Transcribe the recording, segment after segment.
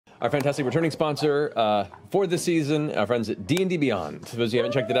our fantastic returning sponsor for this season, our friends at D&D Beyond. For those of you who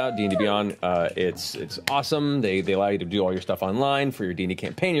haven't checked it out, D&D Beyond, it's awesome. They allow you to do all your stuff online for your D&D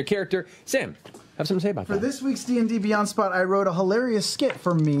campaign, your character. Sam, have something to say about that. For this week's D&D Beyond spot, I wrote a hilarious skit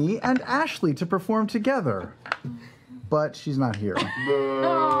for me and Ashley to perform together. But she's not here.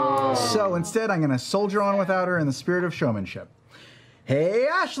 So instead, I'm going to soldier on without her in the spirit of showmanship. Hey,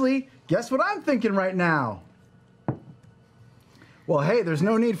 Ashley, guess what I'm thinking right now? Well, hey, there's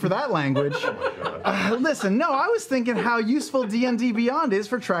no need for that language. Listen, no, I was thinking how useful D&D Beyond is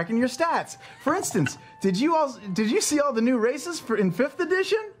for tracking your stats. For instance, did you see all the new races in 5th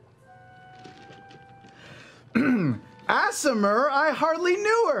edition? Asamer, I hardly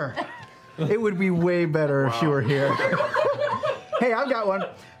knew her. It would be way better if she were here. Hey, I've got one.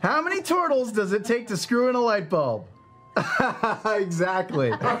 How many turtles does it take to screw in a light bulb? Exactly.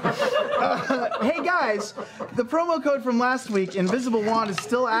 Hey guys, the promo code from last week, Invisible Wand, is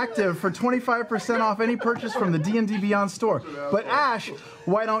still active for 25% off any purchase from the D&D Beyond store. But Ash,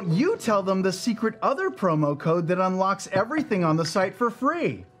 why don't you tell them the secret other promo code that unlocks everything on the site for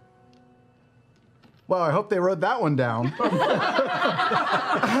free? Well, I hope they wrote that one down.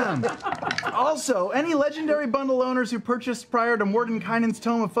 Also, any legendary bundle owners who purchased prior to Mordenkainen's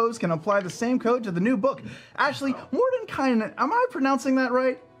Tome of Foes can apply the same code to the new book. Actually, Mordenkainen, am I pronouncing that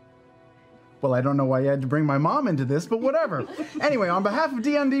right? Well, I don't know why you had to bring my mom into this, but whatever. Anyway, on behalf of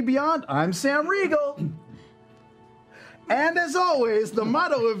D&D Beyond, I'm Sam Riegel. And as always, the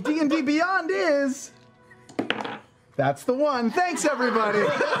motto of D&D Beyond is... That's the one. Thanks, everybody.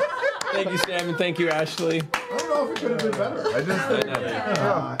 Thank you, Sam, and thank you, Ashley. I don't know if it could have been better. I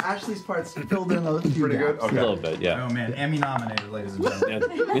just Ashley's parts filled in a few pretty good. Okay. A little bit, yeah. Oh man, Emmy nominated, ladies and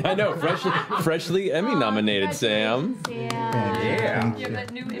gentlemen. Yeah, I know, freshly Emmy nominated, Sam. Yeah. You have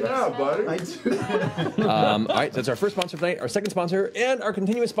that new image buddy. I do. All right, so that's our first sponsor tonight, our second sponsor, and our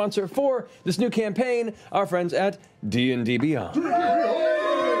continuous sponsor for this new campaign, our friends at D&D Beyond.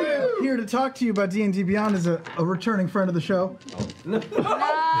 Here to talk to you about D&D Beyond is a returning friend of the show.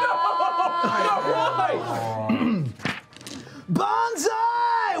 Bonsai!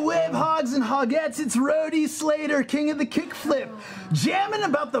 Wave hogs and hogettes, it's Rhodey Slater, king of the kickflip, jamming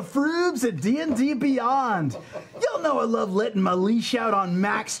about the froobs at D&D Beyond. Y'all know I love letting my leash out on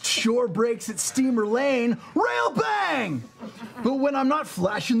maxed shore breaks at Steamer Lane. Rail bang! But when I'm not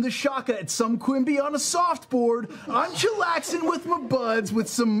flashing the shaka at some Quimby on a softboard, I'm chillaxing with my buds with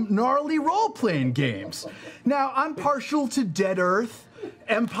some gnarly role-playing games. Now, I'm partial to Dead Earth,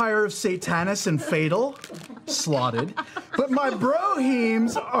 Empire of Satanis, and Fatal, slotted. But my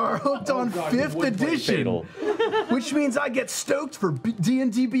brohemes are hooked on 5th edition, which means I get stoked for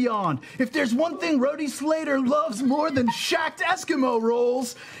D&D Beyond. If there's one thing Rhodey Slater loves more than shacked Eskimo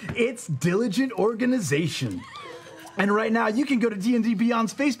rolls, it's diligent organization. And right now, you can go to D&D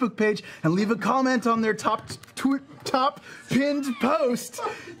Beyond's Facebook page and leave a comment on their top pinned post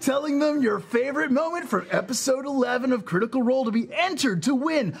telling them your favorite moment from episode 11 of Critical Role to be entered to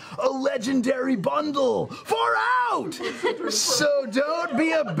win a legendary bundle. Far out! So don't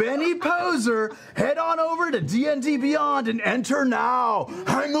be a Benny poser. Head on over to D&D Beyond and enter now.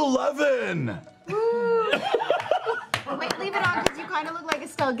 I'm 11. Wait, leave it on because you kind of look like a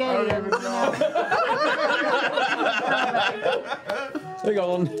Stelgarian. Hang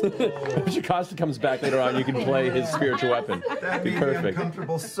on. If Shikasta comes back later on, you can play his spiritual weapon. That'd be perfect.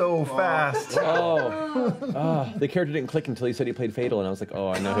 Uncomfortable so fast. The character didn't click until he said he played Fatal, and I was like, oh,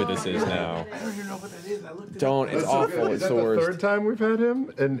 I know who this is now. I don't even know what that is. I looked at Don't. It's awful. It's Is that the the worst. third time we've had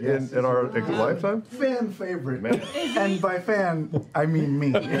him in our lifetime? Fan favorite. And by fan, I mean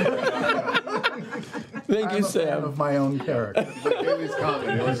me. Thank you, I'm a fan Sam. of my own character.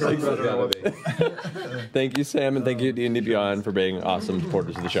 Thank you, Sam, and thank you, D&D Beyond, for being awesome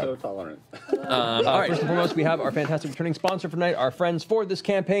supporters of the show. So tolerant. All right, first and foremost, we have our fantastic returning sponsor for tonight, our friends for this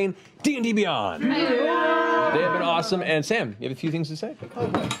campaign, D&D Beyond. They have been awesome. And Sam, you have a few things to say?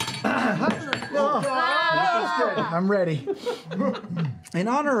 I'm ready. In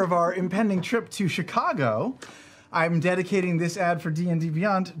honor of our impending trip to Chicago, I'm dedicating this ad for D&D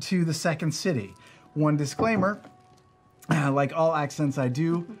Beyond to the second city. One disclaimer, like all accents I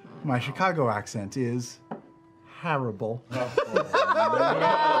do, my Chicago accent is horrible.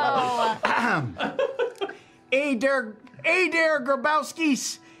 Hey there,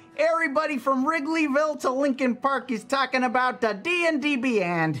 Grabowskis. Everybody from Wrigleyville to Lincoln Park is talking about the D&D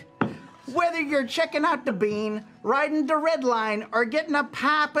Beyond. Whether you're checking out the bean, riding the red line, or getting a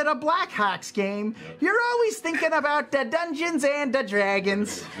pop at a Blackhawks game, you're always thinking about the Dungeons and the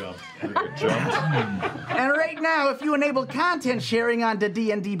Dragons. And right now, if you enable content sharing on the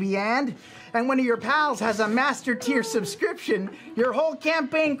D&D Beyond, and one of your pals has a master tier subscription, your whole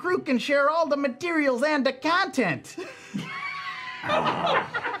campaign crew can share all the materials and the content.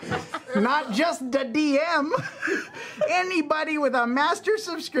 Not just the DM. Anybody with a master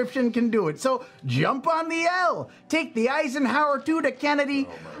subscription can do it. So jump on the L, take the Eisenhower 2 to Kennedy,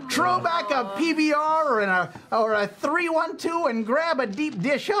 throw back a PBR or a 312 and grab a deep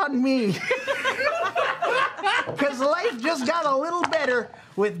dish on me. Because life just got a little better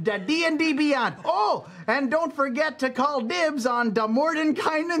with the D&D Beyond. Oh, and don't forget to call dibs on Da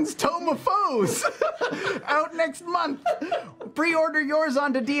Mordenkainen's Tome of Foes. Out next month. Pre-order yours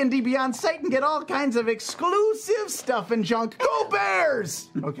on the D&D Beyond site and get all kinds of exclusive stuff and junk. Go Bears!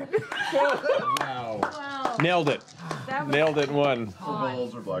 Okay. Wow. Nailed it. Nailed it in one.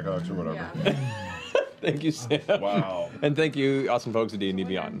 Bulls or Blackhawks or whatever. Thank you, Sam. Wow. And thank you, awesome folks at D&D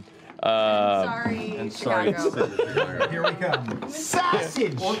Beyond. Sorry. And sorry, Chicago. here we come.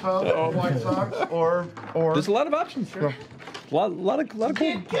 Sausage! Or Pels, White Sox. Or There's a lot of options. A lot of cool.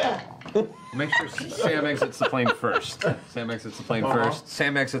 Make sure Sam exits the plane first. Sam exits the plane first.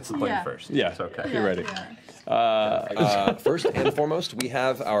 Sam exits the plane first. Yeah, It's okay. You're ready. First and foremost, we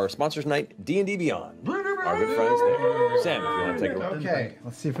have our sponsors night, D&D Beyond. Our good friends there. Sam, if you want to take it away. Okay,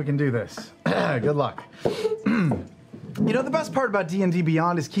 let's see if we can do this. Good luck. You know, the best part about D&D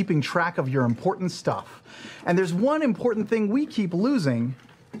Beyond is keeping track of your important stuff. And there's one important thing we keep losing.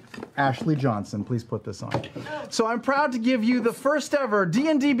 Ashley Johnson, please put this on. So I'm proud to give you the first ever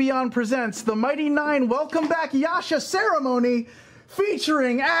D&D Beyond presents the Mighty Nine Welcome Back Yasha ceremony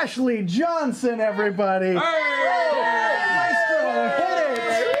featuring Ashley Johnson, everybody. Maestro,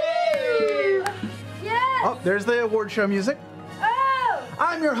 hit it! Yes! Oh, there's the award show music.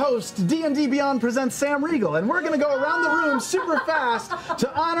 I'm your host, D&D Beyond presents Sam Riegel, and we're going to go around the room super fast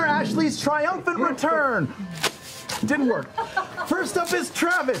to honor Ashley's triumphant return. Didn't work. First up is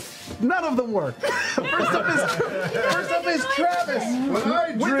Travis. None of them work. First up is Travis.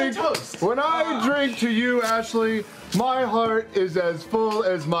 When I drink to you, Ashley, my heart is as full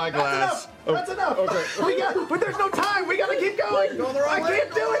as my glass. That's enough. Okay. But there's no time. We gotta keep going. I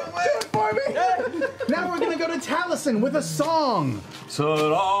can't do it. Do it for me. Now we're gonna go to Taliesin with a song. So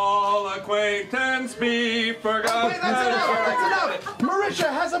that all acquaintance be forgotten. Wait, that's enough. Marisha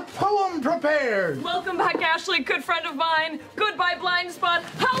has a poem prepared. Welcome back, Ashley, good friend of mine. Goodbye, blind spot.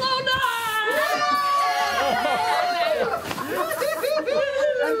 Hello,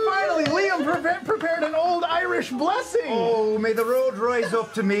 And finally, Liam prepared an old Irish blessing. Oh, may the road rise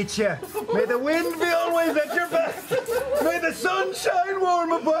up to meet you. May the wind be always at your back. May the sun shine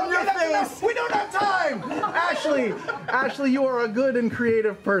warm upon your face. We don't have time. Ashley, you are a good and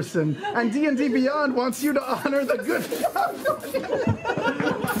creative person, and D&D Beyond wants you to honor the good.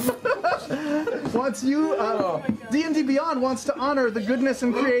 D&D Beyond wants to honor the goodness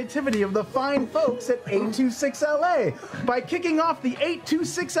and creativity of the fine folks at 826LA by kicking off the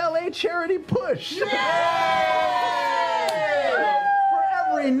 826LA charity push. For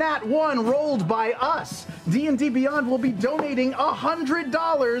every Nat 1 rolled by us, D&D Beyond will be donating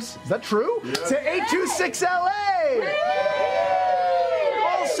 $100. Is that true? To 826LA.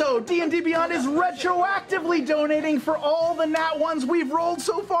 Also, D&D Beyond is retroactively donating for all the Nat 1s we've rolled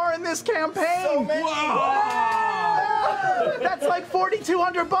so far in this campaign. So many. That's like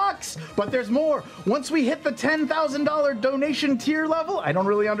 $4,200, but there's more. Once we hit the $10,000 donation tier level, I don't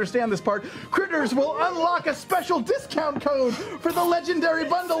really understand this part, Critters will unlock a special discount code for the legendary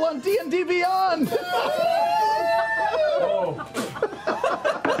bundle on D&D Beyond.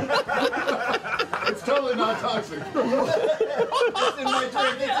 It's totally not toxic. It's in my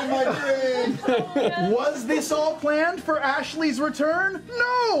drink. It's in my drink. Was this all planned for Ashley's return?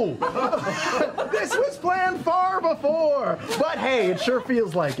 No! This was planned far before. But hey, it sure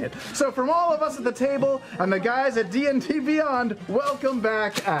feels like it. So from all of us at the table and the guys at D&D Beyond, welcome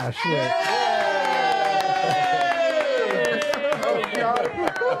back, Ashley. Oh, God.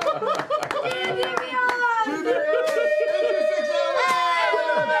 D&D Beyond!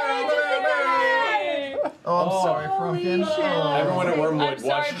 Oh, I'm sorry, Frumpkin. Everyone at Wormwood I'm sorry,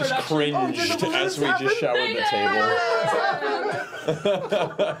 watched just production. cringed as we just showered the table.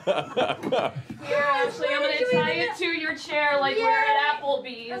 Here, Ashley, I'm going to tie it to your chair like we're at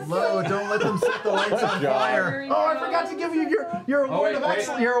Applebee's. Lo, don't let them set the lights on fire. Oh, I forgot to give you your award of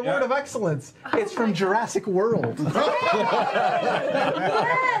excellence. Your award of excellence. It's from Jurassic World.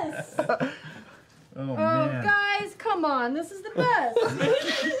 Yes! Oh, Oh, man. guys, come on. This is the best.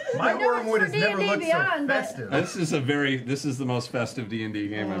 My I know it's wormwood for has never D&D looked so Beyond, but- festive. This is the most festive D&D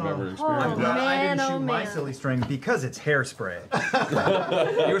game I've ever Oh, experienced. But I man, didn't oh, shoot my man. silly string because it's hairspray.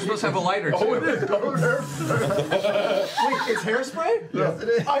 You were supposed to have a lighter too. It is. Wait, it's hairspray? Yes, it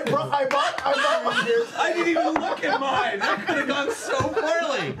is. I bought my hair. I didn't even look at mine. That could have gone so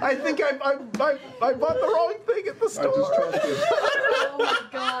poorly. I think I bought the wrong thing at the store. I just trusted. Oh, my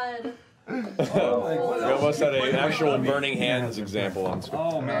God. We almost had an actual burning hands example on screen.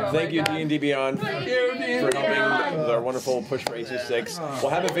 Oh man. Thank you, D&D Beyond, for helping with our wonderful push for A26. We'll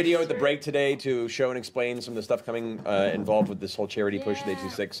have a video at the break today to show and explain some of the stuff coming involved with this whole charity push at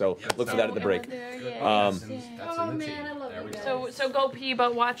A26, so look for that at the break. Oh, man, I love you guys. So go pee,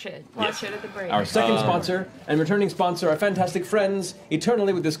 but watch it. Watch it at the break. Our second sponsor and returning sponsor, our fantastic friends,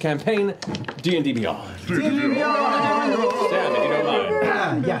 eternally with this campaign, D&D Beyond. D&D Beyond! Sam, if you don't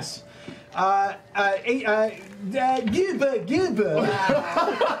mind. Yes. Gooba.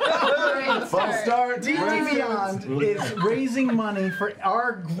 False start. D&D Beyond is raising money for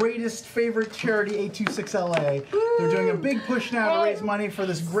our greatest favorite charity, A26LA. They're doing a big push now to raise money for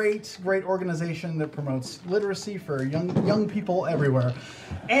this great organization that promotes literacy for young people everywhere.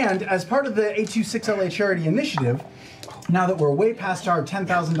 And as part of the A26LA charity initiative, now that we're way past our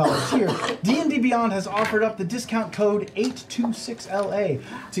 $10,000 tier, D&D Beyond has offered up the discount code 826LA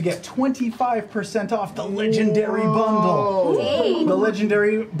to get 25% off the Legendary Bundle. The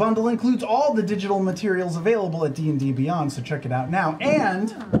Legendary Bundle includes all the digital materials available at D&D Beyond, so check it out now.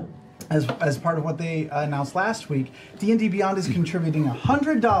 And as part of what they announced last week, D&D Beyond is contributing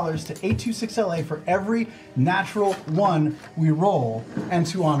 $100 to 826LA for every natural one we roll. And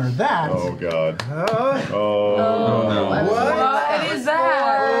to honor that... Oh, God. What is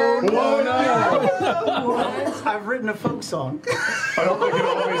that? I've written a folk song. I don't think it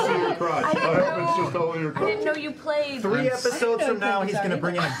always see your crotch. I hope it's just only your I crotch. didn't know you played. 3 episodes from now, he's going to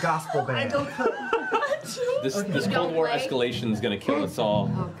bring in a gospel band. This Cold War escalation is going to kill us all.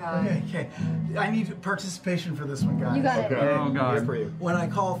 Oh, God. Okay. I need participation for this one, guys. You got it. Oh god. For you. When I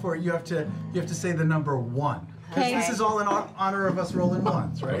call for it, you have to say the number 1. 'Cause Okay. this is all in honor of us rolling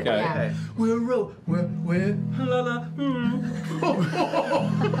ones, right? Okay. Yeah. We're la la,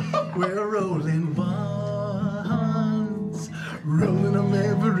 we're rolling ones, rolling them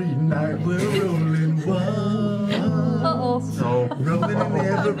every night. We're rolling ones, Uh-oh. rolling in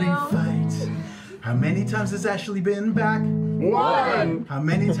every fight. How many times has Ashley been back? 1. How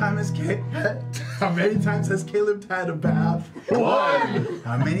many times has Caleb had a bath? 1.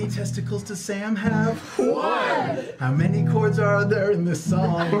 How many testicles does Sam have? 1. How many chords are there in this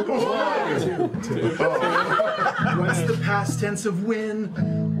song? 1. What's the past tense of win?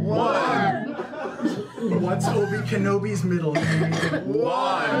 1. What's Obi Kenobi's middle name?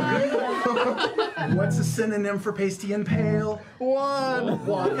 1. What's a synonym for pasty and pale? 1.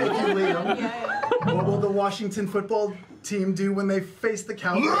 Thank you, Liam. What will the Washington football team do when they face the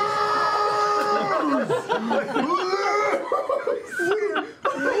Cowboys?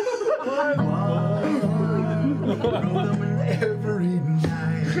 Roll them every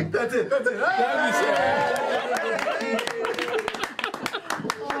night. That's it. Oh,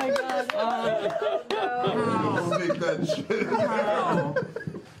 my God. I'll make that shit.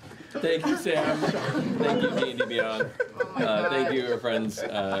 Thank you, Sam. Thank you, D&D Beyond. Thank you, our friends.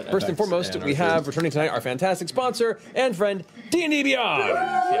 First and foremost, we have returning tonight our fantastic sponsor and friend, D&D Beyond.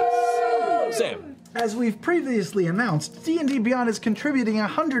 Yes. Sam. As we've previously announced, D&D Beyond is contributing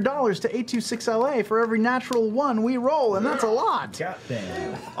 $100 to 826LA for every natural one we roll, and that's a lot.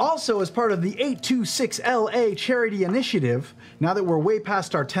 Also, as part of the 826LA charity initiative, now that we're way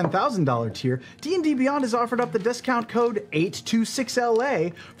past our $10,000 tier, D&D Beyond has offered up the discount code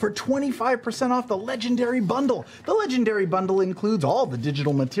 826LA for 25% off the Legendary Bundle. The Legendary Bundle includes all the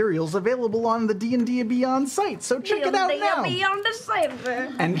digital materials available on the D&D Beyond site, so check it out now. Beyond the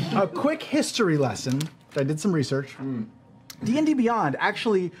server. And a quick history lesson. I did some research. D&D Beyond,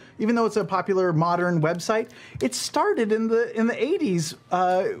 actually, even though it's a popular modern website, it started in the 80s,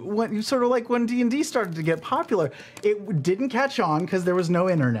 when sort of like when D&D started to get popular. It didn't catch on because there was no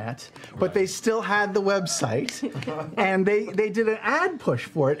internet, but they still had the website, and they did an ad push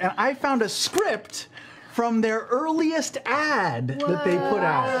for it. And I found a script from their earliest ad that they put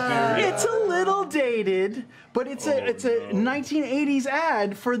out. It's a little dated, but it's a 1980s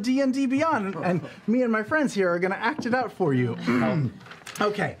ad for D&D Beyond, and me and my friends here are going to act it out for you.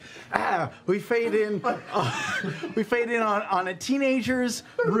 Okay, we fade in. We fade in on a teenager's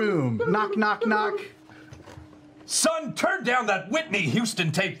room. Knock, knock, knock. Son, turn down that Whitney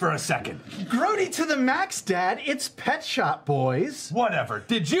Houston tape for a second. Grody to the max, Dad. It's Pet Shop Boys. Whatever.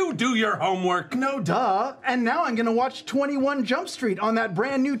 Did you do your homework? No, duh. And now I'm gonna watch 21 Jump Street on that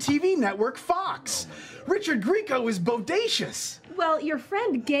brand new TV network, Fox. Richard Grieco is bodacious. Well, your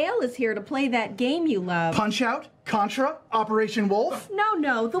friend Gail is here to play that game you love. Punch-Out? Contra? Operation Wolf?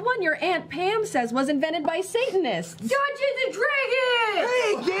 No, the one your Aunt Pam says was invented by Satanists. Dungeons and Dragons!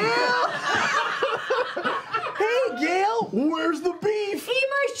 Hey, Gail! Hey, Gail! Where's the beef? Eat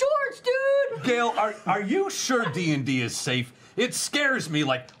my shorts, dude! Gail, are you sure D&D is safe? It scares me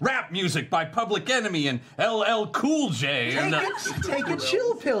like rap music by Public Enemy and LL Cool J and... Take a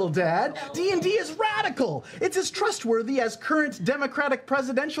chill pill, Dad. D&D is radical. It's as trustworthy as current Democratic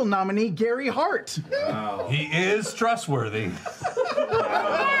presidential nominee Gary Hart. Wow. He is trustworthy. And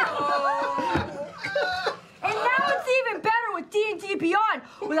now it's even better with D&D Beyond.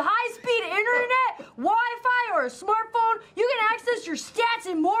 With high-speed internet, Wi-Fi, or a smartphone, you can access your stats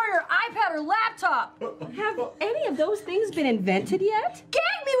and more on your iPad or laptop. Have any of those things been invented yet? Gag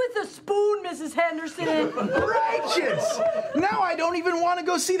me with a spoon, Mrs. Henderson. Righteous! Now I don't even want to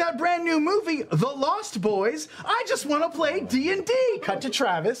go see that brand new movie, The Lost Boys. I just want to play D&D. Cut to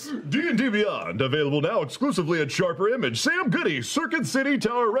Travis. D&D Beyond, available now exclusively at Sharper Image, Sam Goody, Circuit City,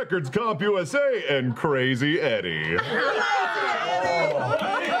 Tower Records, Comp USA, and Crazy Eddie.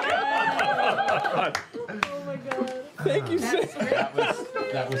 Thank you, Sam.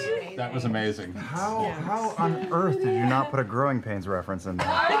 That was amazing. How on earth did you not put a Growing Pains reference in there?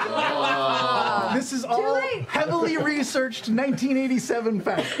 This is all heavily researched 1987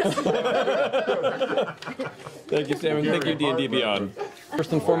 facts. Thank you, Sam, and thank you, D&D Beyond.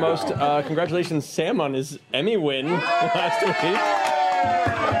 First and foremost, congratulations, Sam, on his Emmy win last week.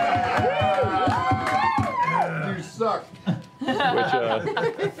 You suck.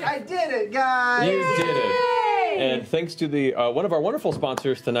 I did it, guys! You did it. And thanks to the one of our wonderful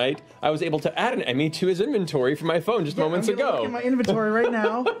sponsors tonight, I was able to add an Emmy to his inventory from my phone just moments I'm gonna ago. look at my inventory right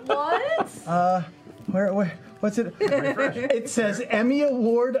now. What? Where, what's it? It says Emmy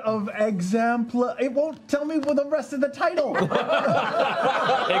Award of Exemplar. It won't tell me what the rest of the title.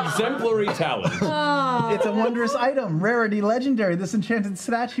 Exemplary talent. It's a wondrous item, rarity, legendary. This enchanted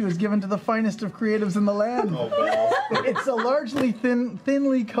statue is given to the finest of creatives in the land. It's a largely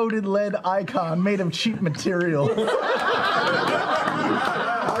thinly coated lead icon made of cheap material.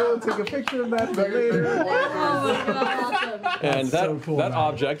 I will take a picture of that later. And that, so cool, that man.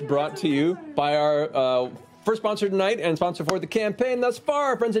 object brought to you by our first sponsor tonight and sponsor for the campaign thus far,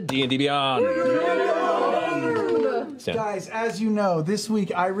 our friends at D&D Beyond. Sam. Guys, as you know, this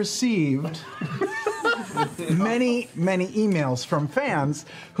week I received many emails from fans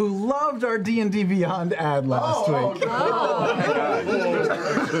who loved our D&D Beyond ad last week.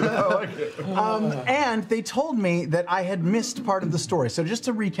 And they told me that I had missed part of the story. So just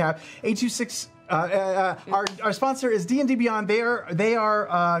to recap, 826 our sponsor is D&D Beyond. They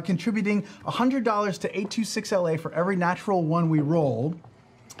are contributing $100 to 826LA for every natural one we roll.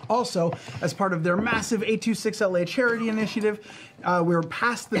 Also, as part of their massive 826LA charity initiative, we're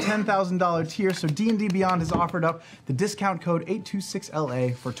past the $10,000 tier, so D&D Beyond has offered up the discount code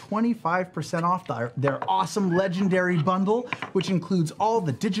 826LA for 25% off their awesome legendary bundle, which includes all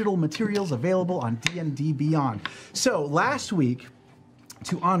the digital materials available on D&D Beyond. So last week,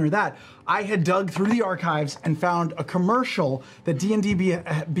 to honor that, I had dug through the archives and found a commercial that D&D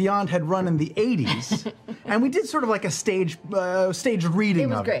Beyond had run in the 80s, and we did sort of like a staged reading of it. It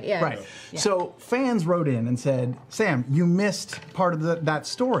was great, yeah. Right. Yeah. So fans wrote in and said, Sam, you missed part of that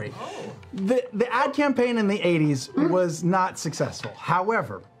story. The ad campaign in the 80s was not successful.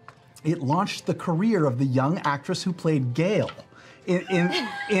 However, it launched the career of the young actress who played Gail.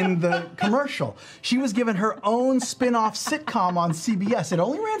 In the commercial. She was given her own spin-off sitcom on CBS. It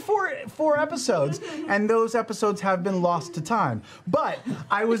only ran four episodes, and those episodes have been lost to time. But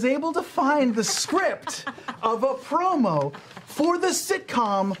I was able to find the script of a promo for the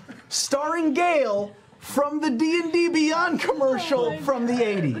sitcom starring Gail from the D&D Beyond commercial from the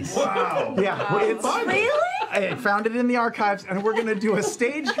 80s. Wow. Yeah. Really? I found it in the archives, and we're going to do a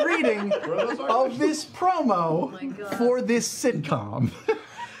staged reading of this promo for this sitcom.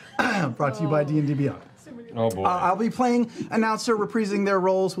 Brought to you by D&D Beyond. Oh boy. I'll be playing announcer. Reprising their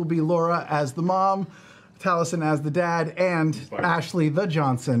roles will be Laura as the mom, Taliesin as the dad, and Ashley the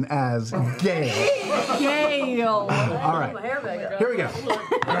Johnson as Gail. Gail. All right. Here we go.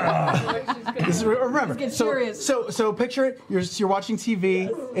 Remember, so picture it. You're watching TV.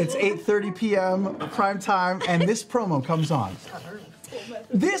 It's 8:30 p.m. prime time, and this promo comes on.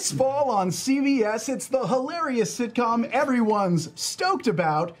 This fall on CBS, it's the hilarious sitcom everyone's stoked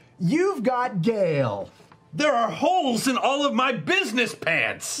about. You've Got Gail. There are holes in all of my business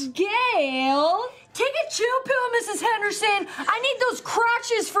pants. Gail! Take a chill pill, Mrs. Henderson. I need those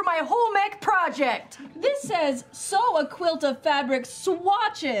crotches for my home ec project. This says sew a quilt of fabric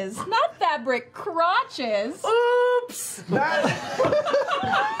swatches, not fabric crotches. Oops!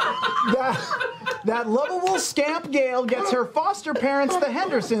 That lovable scamp Gail gets her foster parents, the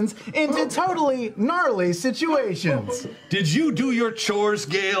Hendersons, into totally gnarly situations. Did you do your chores,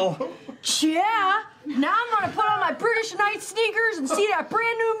 Gail? Yeah. Now I'm gonna put on my British Knight sneakers and see that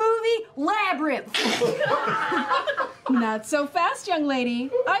brand new movie, Labyrinth. Not so fast, young lady.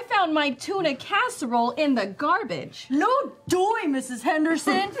 I found my tuna casserole in the garbage. No doy, Mrs.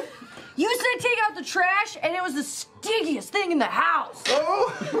 Henderson. You said take out the trash, and it was the stickiest thing in the house.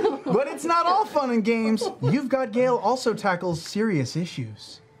 Oh, but it's not all fun and games. You've Got Gail also tackles serious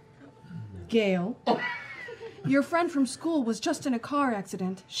issues. Gail, your friend from school was just in a car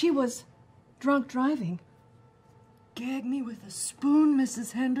accident. She was drunk driving. Gag me with a spoon,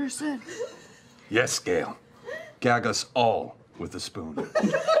 Mrs. Henderson. Yes, Gail. Gag us all with a spoon.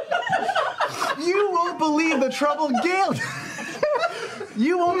 You won't believe the trouble Gail...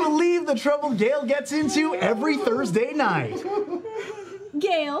 You won't believe the trouble Gail gets into every Thursday night.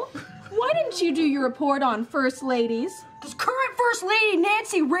 Gail, why didn't you do your report on First Ladies? Because current First Lady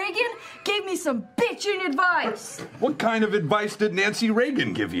Nancy Reagan gave me some bitchin' advice. What kind of advice did Nancy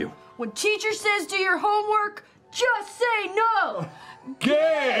Reagan give you? When teacher says do your homework, just say no.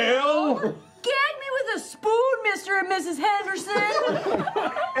 Gail! Gag me with a spoon, Mr. and Mrs. Henderson.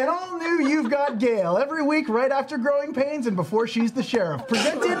 And all new You've Got Gail every week right after Growing Pains and before she's the sheriff.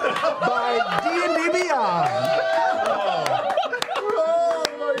 Presented by D&D Beyond. Oh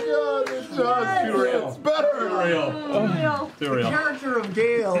my God, it's just too real. It's better. The character of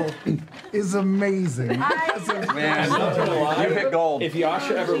Gail is amazing. Man, you hit gold. If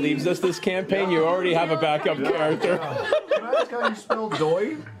Yasha ever leaves us this campaign, you already have a backup character. Can I ask how you spell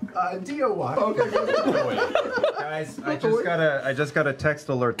doy? D-O-Y. Okay. Guys, I just got a text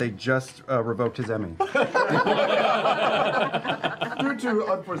alert. They just revoked his Emmy. Due to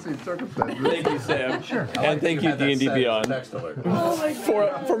unforeseen circumstances. Thank you, Sam. Sure. And thank you, D&D Beyond,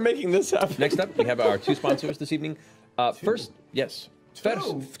 for making this happen. Next up, we have our two sponsors this evening. First, yes.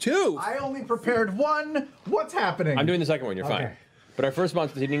 Two. I only prepared one. What's happening? I'm doing the second one. You're fine. But our first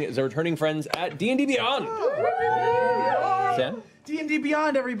sponsor this evening is our returning friends at D&D Beyond. Sam? D&D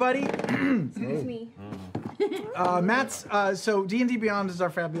Beyond, everybody. Excuse me. So D&D Beyond is our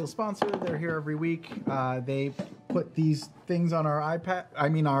fabulous sponsor. They're here every week. They put these things on our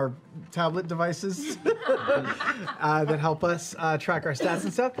our tablet devices that help us track our stats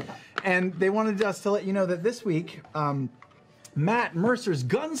and stuff. And they wanted us to let you know that this week, Matt Mercer's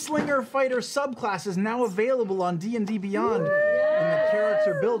Gunslinger Fighter subclass is now available on D&D Beyond. In the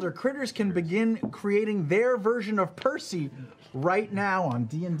character builder, critters can begin creating their version of Percy right now on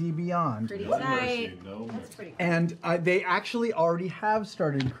D&D Beyond. Pretty tight. That's pretty cool. And they actually already have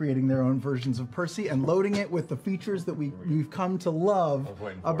started creating their own versions of Percy and loading it with the features that we've come to love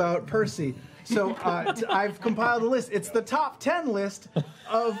about Percy. So I've compiled a list. It's the top 10 list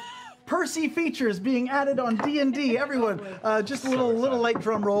of Percy features being added on D&D. Everyone, just a little light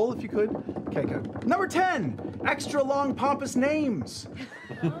drum roll if you could. Okay, good. Number 10, extra long pompous names.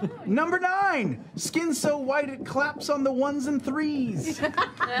 Number 9, skin so white it claps on the 1s and 3s.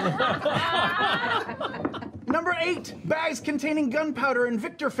 Number 8, bags containing gunpowder and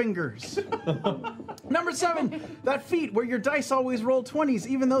Victor fingers. Number 7, that feat where your dice always roll 20s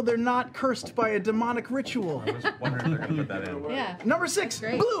even though they're not cursed by a demonic ritual. I was wondering if they're going to put that in. Yeah. Number 6,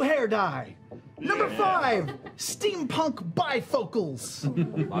 blue hair dye. Number 5, steampunk bifocals.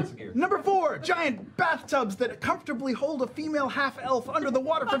 Lots of gear. Number 4, giant bathtubs that comfortably hold a female half-elf under the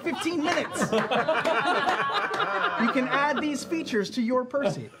water for 15 minutes. You can add these features to your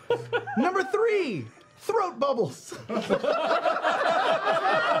Percy. Number 3, throat bubbles.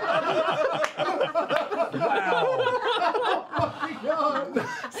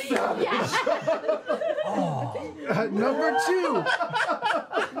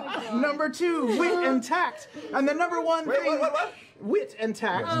 Number two, wit and tact. And the number one thing... What? Wit and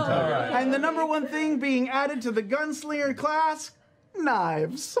tact. And the number one thing being added to the gunslinger class,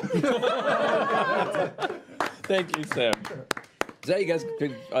 knives. Thank you, Sam. Is that you guys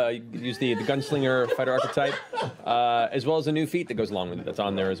could use the gunslinger fighter archetype, as well as a new feat that goes along with it that's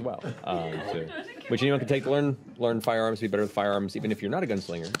on there as well, which anyone can take to learn firearms, be better with firearms, even if you're not a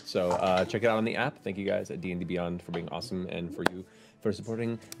gunslinger. So check it out on the app. Thank you guys at D&D Beyond for being awesome and for you for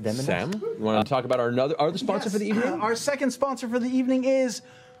supporting them. And Sam, you want to talk about our other sponsor for the evening? Our second sponsor for the evening is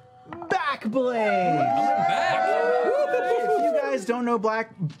Backblade. guys don't know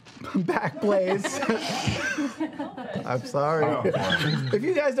Backblaze, I'm sorry. If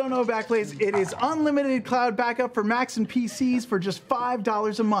you guys don't know Backblaze, it is unlimited cloud backup for Macs and PCs for just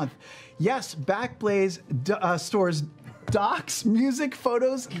 $5 a month. Yes, Backblaze stores docs, music,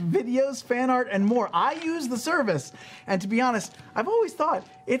 photos, videos, fan art, and more. I use the service, and to be honest, I've always thought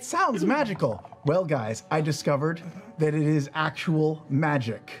it sounds magical. Well, guys, I discovered that it is actual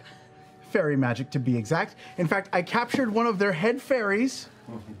magic. Fairy magic, to be exact. In fact, I captured one of their head fairies,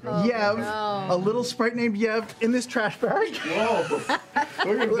 Yev, a little sprite named Yev, in this trash bag. Whoa. Look at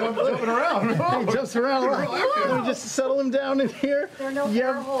him jumping around. He jumps around. Let me just settle him down in here. There are no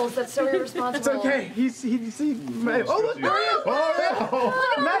air holes. That's so irresponsible. It's okay. Oh, look, there he is.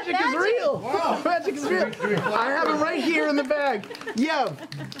 Oh, yeah. Magic is real. Wow. Magic is real. I have him right here in the bag.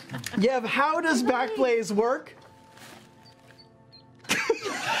 Yev, how does Backblaze work?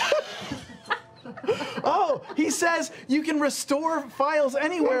 Oh, he says you can restore files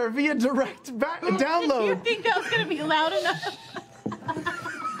anywhere via direct download. Did you think that was going to be loud enough?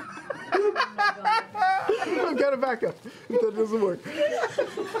 I've got a backup if that doesn't work.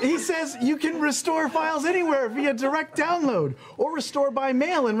 He says you can restore files anywhere via direct download or restore by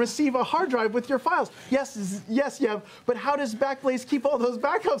mail and receive a hard drive with your files. Yes, Yev, but how does Backblaze keep all those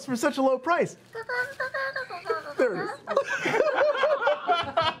backups for such a low price? There it is.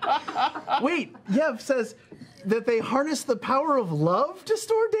 Wait, Yev says that they harness the power of love to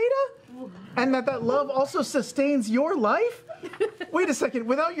store data? And that love also sustains your life? Wait a second,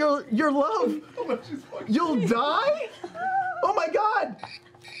 without your love, you'll die? Oh my God!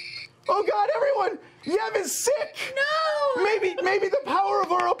 Oh God, everyone! Yev is sick! No! Maybe the power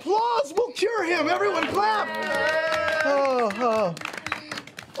of our applause will cure him! Everyone clap!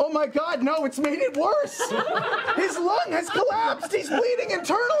 Oh my God, no, it's made it worse! His lung has collapsed! He's bleeding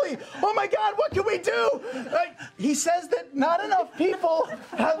internally! Oh my God, what can we do? He says that not enough people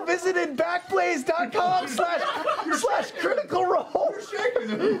have visited backblaze.com slash critical role.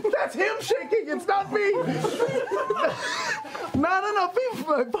 That's him shaking, it's not me! Not enough people,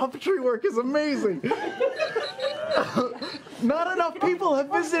 my puppetry work is amazing. Not enough people have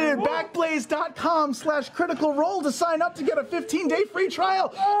visited backblaze.com slash critical role to sign up to get a 15-day free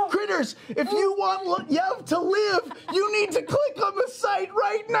trial. Critters, if you want Yev to live, you need to click on the site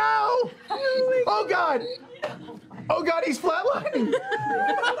right now. Oh God. Oh God, he's flatlining.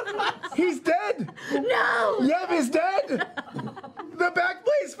 He's dead. No. Yev is dead. The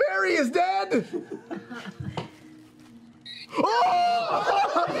Backblaze fairy is dead. Oh!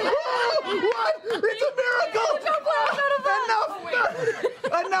 What? It's a miracle!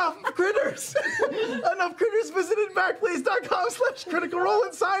 Enough critters! Enough critters visited backblaze.com slash critical role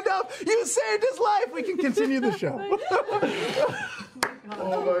and signed up. You saved his life. We can continue the show.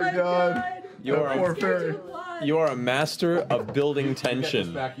 Oh my God. You are a master of building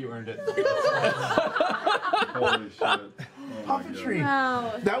tension. Back, you earned it. Holy shit. Puppetry.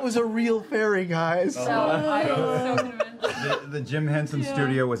 Wow. That was a real fairy, guys. I was so convinced. The Jim Henson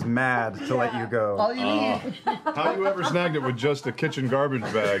studio was mad to let you go. All you need. How you ever snagged it with just a kitchen garbage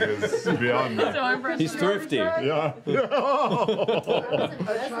bag is beyond me. So impressed. He's thrifty. Yeah. A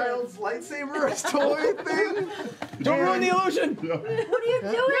child's lightsaber toy thing. Don't ruin the illusion. What are you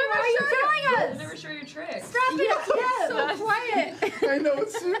doing? Why are you telling us? Never show your tricks. Stop it! So quiet. I know,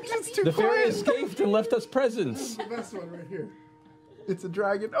 it's too The fairy quiet. escaped and left us presents. The best one right here. It's a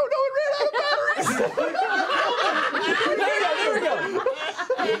dragon. Oh no, it ran out of batteries! There we go.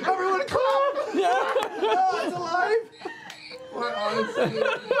 Everyone clap! Yeah. Oh, it's alive!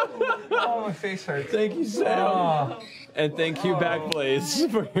 Oh, my face hurts. Thank you, Sam. And thank you, Backblaze,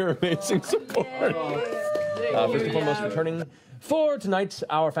 for your amazing support. First and foremost, returning for tonight,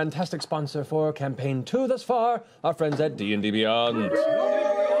 our fantastic sponsor for Campaign 2 thus far, our friends at D&D Beyond.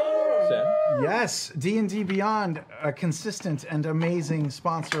 Sam? Yes, D&D Beyond, a consistent and amazing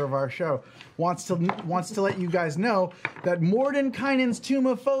sponsor of our show, wants to let you guys know that Mordenkainen's Tomb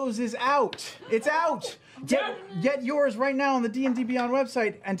of Foes is out. It's out. Get yours right now on the D&D Beyond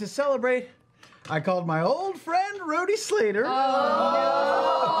website. And to celebrate, I called my old friend Rhodey Slater.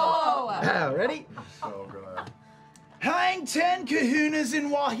 Oh, no. Ready? So good. Hang 10 kahunas and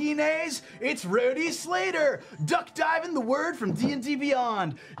wahines, it's Rhodey Slater, duck diving the word from D&D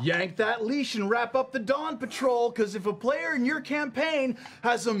Beyond. Yank that leash and wrap up the Dawn Patrol, cause if a player in your campaign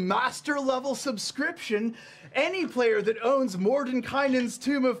has a master level subscription, any player that owns Mordenkainen's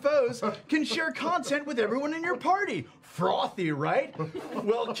Tomb of Foes can share content with everyone in your party. Frothy, right?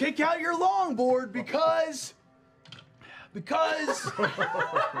 Well, kick out your longboard because... You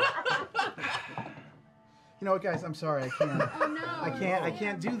know what, guys? I'm sorry. I can't. Oh, no. I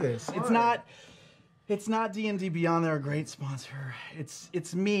can't do this. It's not D&D Beyond. They're a great sponsor.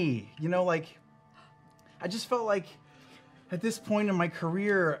 It's me. You know, like, I just felt like at this point in my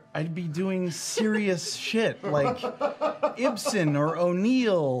career, I'd be doing serious shit like Ibsen or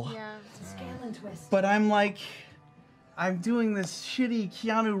O'Neill. Yeah, it's a scale and twist. But I'm like, I'm doing this shitty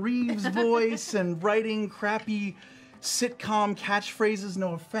Keanu Reeves voice and writing crappy sitcom catchphrases.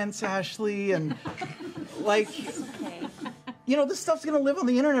 No offense, Ashley. And like, you know, this stuff's gonna live on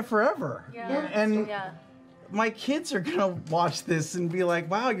the internet forever. Yeah. And my kids are gonna watch this and be like,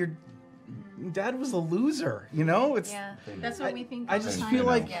 wow, your dad was a loser. You know, it's. Yeah, that's what we think. I just feel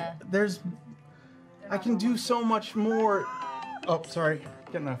like I can do so much more. Oh, sorry,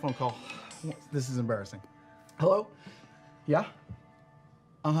 getting a phone call. This is embarrassing. Hello? Yeah?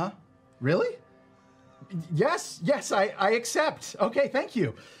 Uh-huh. Really? Yes, I accept. Okay, thank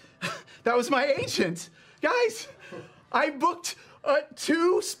you. That was my agent. Guys, I booked a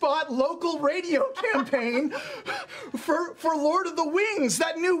 2-spot local radio campaign for Lord of the Wings,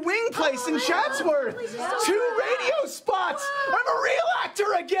 that new wing place in Chatsworth. 2 radio spots. I'm a real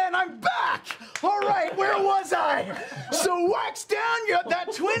actor again. I'm back. All right, where was I? So wax down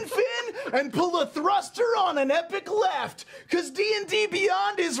that twin fin and pull a thruster on an epic left, because D&D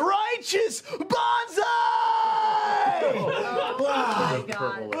Beyond is righteous. Bonsai! Wow.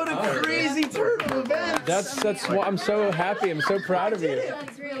 What a crazy turn of events. That's why I'm so happy. I'm so proud of you.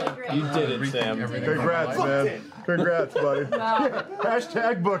 That's really great. You did it, Sam. Congrats, man. Congrats, buddy. Wow.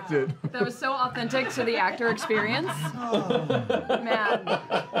 Hashtag booked it. That was so authentic to the actor experience. Man,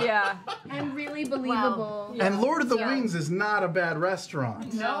 yeah. And really believable. And Lord of the Rings is not a bad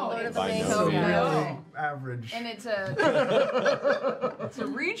restaurant. No, Lord of the I Rings. know. so Really good. average. And it's a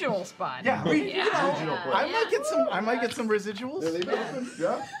regional spot. Yeah, I might get some residuals.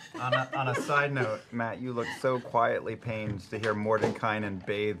 Yeah. On a side note, Matt, you look so quietly pained to hear Mordenkainen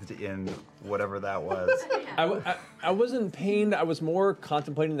bathed in whatever that was. I wasn't pained. I was more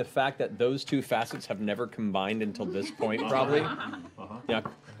contemplating the fact that those 2 facets have never combined until this point, probably. Yeah,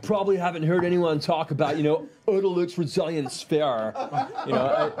 probably haven't heard anyone talk about, you know, Odaluk's resilient sphere. You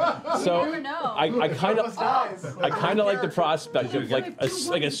know, I kind of like the prospect of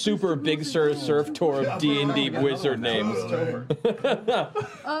like a super big surf tour of D&D wizard names.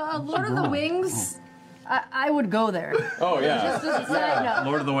 Lord of the Wings, I would go there. Oh yeah. Just as a side note.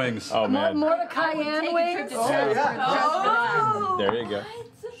 Lord of the Wings. Oh man. Mordecai and Wings. Oh, there you go.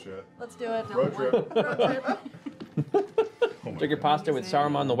 Shit. Let's do it. Road trip. Take your pasta with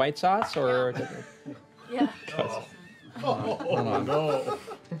Saruman the white sauce, or Yeah. Oh, no.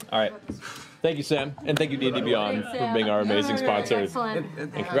 all right. Thank you, Sam, and thank you D&D Beyond for being our amazing sponsors. Excellent.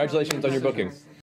 And congratulations on your booking.